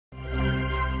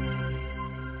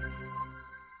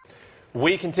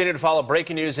We continue to follow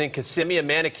breaking news in Kissimmee. A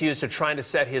man accused of trying to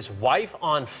set his wife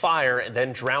on fire and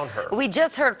then drown her. We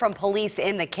just heard from police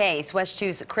in the case. WESH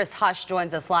 2's Chris Hush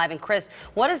joins us live. And Chris,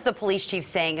 what is the police chief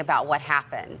saying about what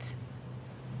happened?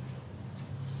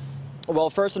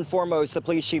 Well, first and foremost, the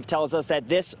police chief tells us that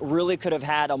this really could have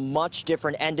had a much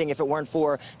different ending if it weren't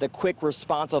for the quick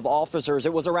response of officers.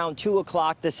 It was around 2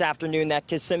 o'clock this afternoon that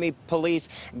Kissimmee police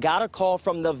got a call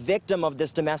from the victim of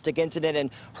this domestic incident and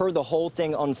heard the whole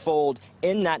thing unfold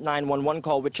in that 911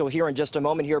 call, which you'll hear in just a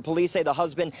moment here. Police say the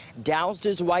husband doused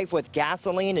his wife with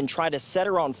gasoline and tried to set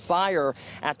her on fire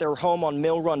at their home on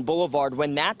Mill Run Boulevard.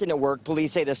 When that didn't work,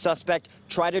 police say the suspect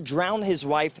tried to drown his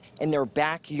wife in their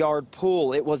backyard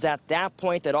pool. It was at that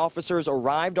point that officers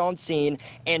arrived on scene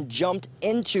and jumped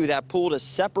into that pool to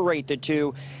separate the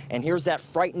two. And here's that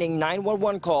frightening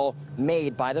 911 call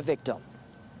made by the victim.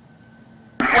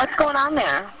 What's going on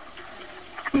there?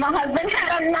 My husband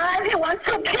had a knife. He wants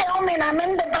to kill me, and I'm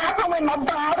in the bathroom with my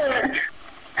daughter.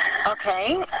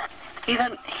 Okay.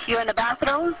 You're in the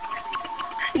bathroom?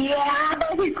 Yeah,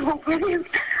 but he's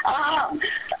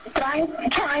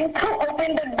trying to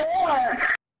open the door.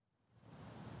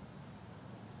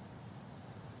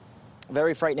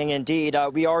 Very frightening indeed.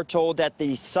 We are told that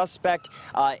the suspect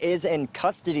is in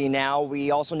custody now.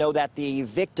 We also know that the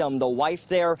victim, the wife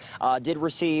there, did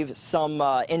receive some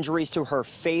injuries to her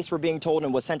face, we're being told,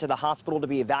 and was sent to the hospital to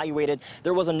be evaluated.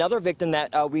 There was another victim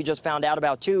that we just found out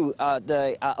about, too.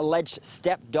 The alleged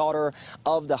stepdaughter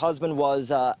of the husband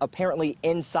was apparently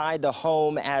inside the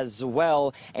home as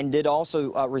well and did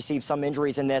also receive some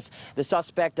injuries in this. The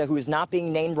suspect, who is not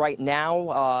being named right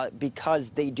now because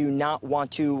they do not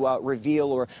want to reveal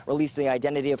or release the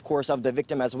identity, of course, of the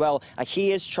victim as well.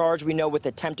 He is charged, we know, with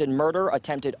attempted murder,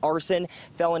 attempted arson,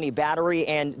 felony battery,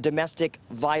 and domestic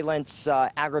violence,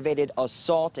 aggravated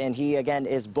assault. And he, again,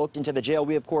 is booked into the jail.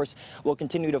 We, of course, will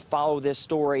continue to follow this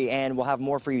story, and we'll have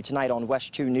more for you tonight on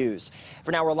WESH 2 News.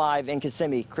 For now, we're live in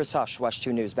Kissimmee. Chris Hush, WESH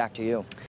 2 News. Back to you.